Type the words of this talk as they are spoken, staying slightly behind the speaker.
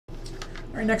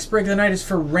All right, next break of the night is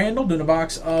for Randall, doing a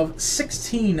box of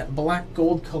 16 black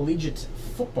gold collegiate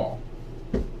football.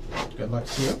 Good luck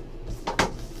to you.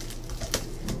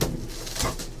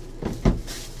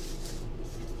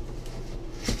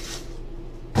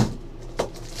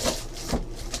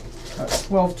 It's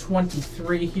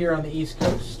 12:23 here on the East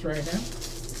Coast right now.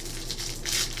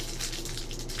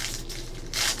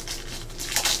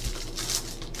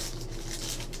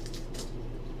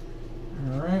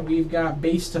 All right, we've got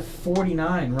base to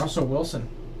 49, Russell Wilson.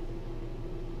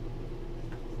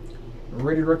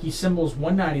 Rated rookie symbols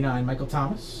 199, Michael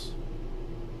Thomas.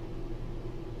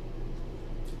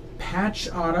 Patch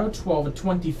auto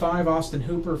 12/25, Austin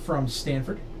Hooper from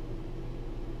Stanford.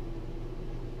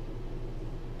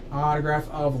 Autograph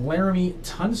of Laramie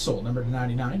Tunsil, number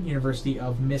 99, University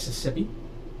of Mississippi.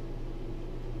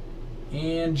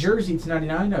 And jersey to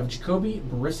 99 of Jacoby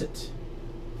Brissett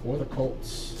for the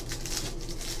Colts.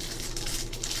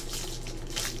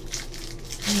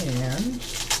 And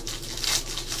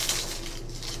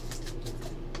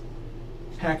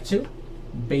pack 2,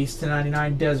 base to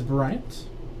 99, Des Bryant.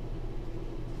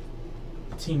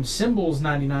 Team symbols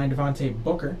 99, Devontae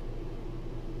Booker.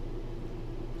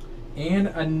 And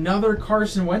another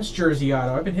Carson Wentz jersey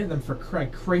auto. I've been hitting them for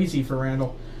crazy for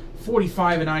Randall.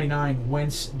 45/99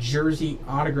 Wentz jersey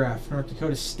autograph, North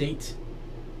Dakota State.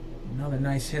 Another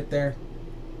nice hit there.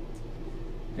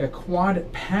 Got a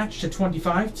quad patch to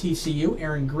 25, TCU,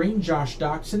 Aaron Green, Josh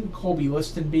Doxson, Colby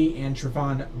Listenby, and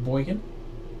Trevon Boykin.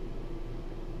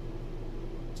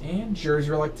 And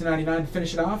jersey relic to 99 to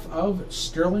finish it off of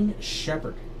Sterling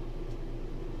Shepard.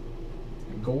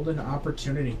 A golden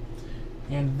opportunity.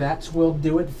 And that will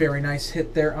do it. Very nice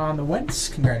hit there on the Wentz.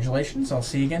 Congratulations. I'll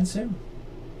see you again soon.